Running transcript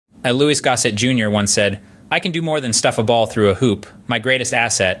Louis Gossett Jr. once said, "I can do more than stuff a ball through a hoop. My greatest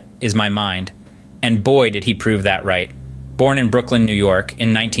asset is my mind." And boy, did he prove that right. Born in Brooklyn, New York,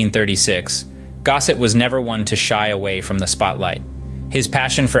 in 1936, Gossett was never one to shy away from the spotlight. His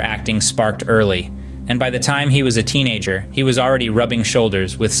passion for acting sparked early, and by the time he was a teenager, he was already rubbing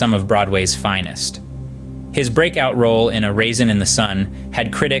shoulders with some of Broadway's finest. His breakout role in A Raisin in the Sun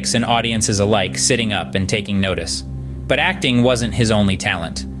had critics and audiences alike sitting up and taking notice. But acting wasn't his only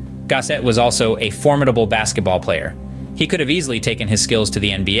talent. Gossett was also a formidable basketball player. He could have easily taken his skills to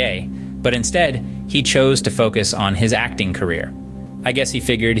the NBA, but instead, he chose to focus on his acting career. I guess he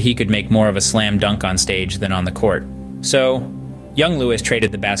figured he could make more of a slam dunk on stage than on the court. So, young Louis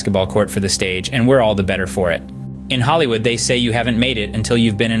traded the basketball court for the stage, and we're all the better for it. In Hollywood, they say you haven't made it until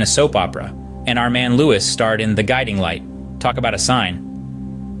you've been in a soap opera, and our man Louis starred in The Guiding Light. Talk about a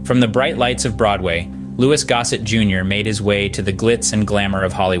sign. From the bright lights of Broadway, Louis Gossett Jr. made his way to the glitz and glamour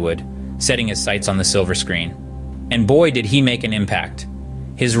of Hollywood, setting his sights on the silver screen. And boy, did he make an impact.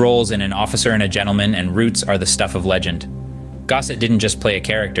 His roles in An Officer and a Gentleman and Roots are the stuff of legend. Gossett didn't just play a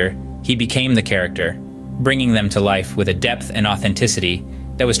character, he became the character, bringing them to life with a depth and authenticity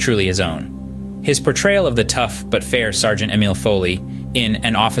that was truly his own. His portrayal of the tough but fair Sergeant Emile Foley in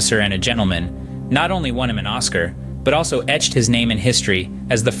An Officer and a Gentleman not only won him an Oscar, but also etched his name in history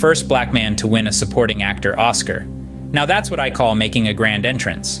as the first black man to win a supporting actor Oscar. Now that's what I call making a grand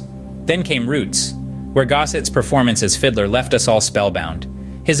entrance. Then came Roots, where Gossett's performance as Fiddler left us all spellbound.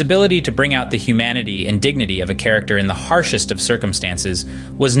 His ability to bring out the humanity and dignity of a character in the harshest of circumstances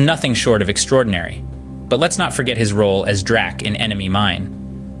was nothing short of extraordinary. But let's not forget his role as Drac in Enemy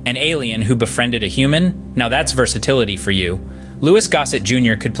Mine. An alien who befriended a human? Now that's versatility for you. Louis Gossett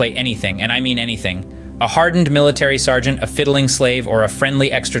Jr. could play anything, and I mean anything. A hardened military sergeant, a fiddling slave, or a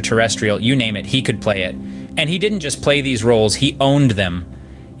friendly extraterrestrial, you name it, he could play it. And he didn't just play these roles, he owned them.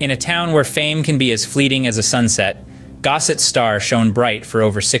 In a town where fame can be as fleeting as a sunset, Gossett's star shone bright for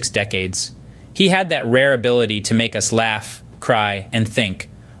over 6 decades. He had that rare ability to make us laugh, cry, and think,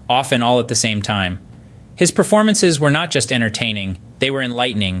 often all at the same time. His performances were not just entertaining, they were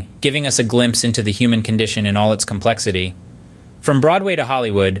enlightening, giving us a glimpse into the human condition in all its complexity. From Broadway to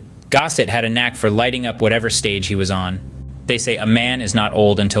Hollywood, Gossett had a knack for lighting up whatever stage he was on. They say a man is not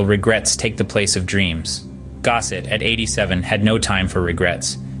old until regrets take the place of dreams. Gossett, at 87, had no time for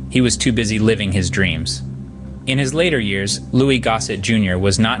regrets. He was too busy living his dreams. In his later years, Louis Gossett Jr.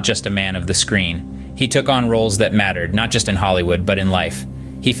 was not just a man of the screen. He took on roles that mattered, not just in Hollywood, but in life.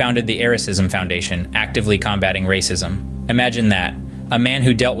 He founded the Ericism Foundation, actively combating racism. Imagine that. A man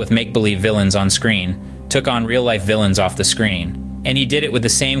who dealt with make-believe villains on screen took on real-life villains off the screen. And he did it with the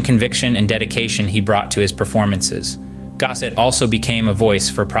same conviction and dedication he brought to his performances. Gossett also became a voice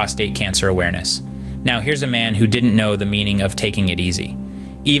for prostate cancer awareness. Now here's a man who didn't know the meaning of taking it easy.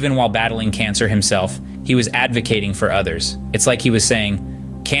 Even while battling cancer himself, he was advocating for others. It's like he was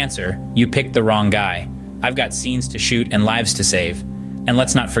saying, "Cancer, you picked the wrong guy. I've got scenes to shoot and lives to save." And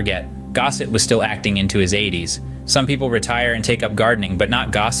let's not forget, Gossett was still acting into his 80s. Some people retire and take up gardening, but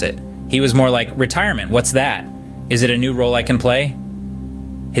not Gossett. He was more like, retirement, what's that? Is it a new role I can play?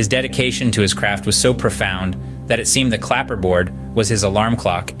 His dedication to his craft was so profound that it seemed the clapperboard was his alarm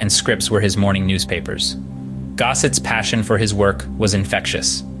clock and scripts were his morning newspapers. Gossett's passion for his work was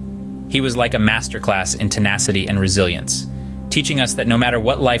infectious. He was like a masterclass in tenacity and resilience, teaching us that no matter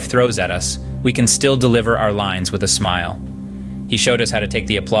what life throws at us, we can still deliver our lines with a smile. He showed us how to take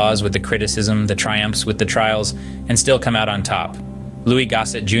the applause with the criticism, the triumphs with the trials, and still come out on top. Louis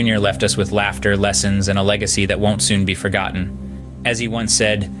Gossett Jr. left us with laughter, lessons, and a legacy that won't soon be forgotten. As he once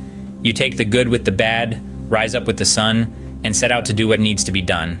said, "You take the good with the bad, rise up with the sun, and set out to do what needs to be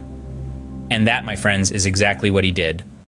done." And that, my friends, is exactly what he did.